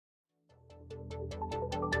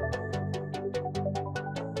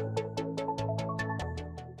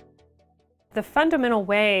The fundamental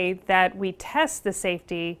way that we test the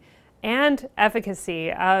safety and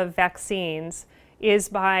efficacy of vaccines is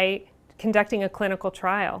by conducting a clinical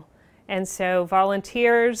trial. And so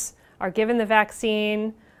volunteers are given the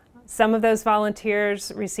vaccine. Some of those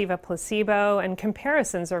volunteers receive a placebo, and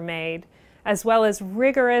comparisons are made, as well as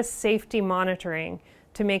rigorous safety monitoring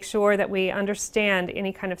to make sure that we understand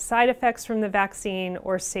any kind of side effects from the vaccine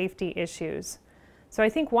or safety issues. So I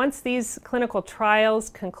think once these clinical trials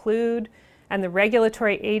conclude and the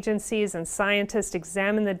regulatory agencies and scientists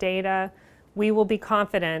examine the data, we will be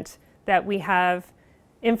confident that we have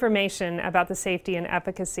information about the safety and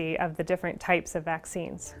efficacy of the different types of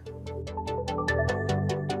vaccines.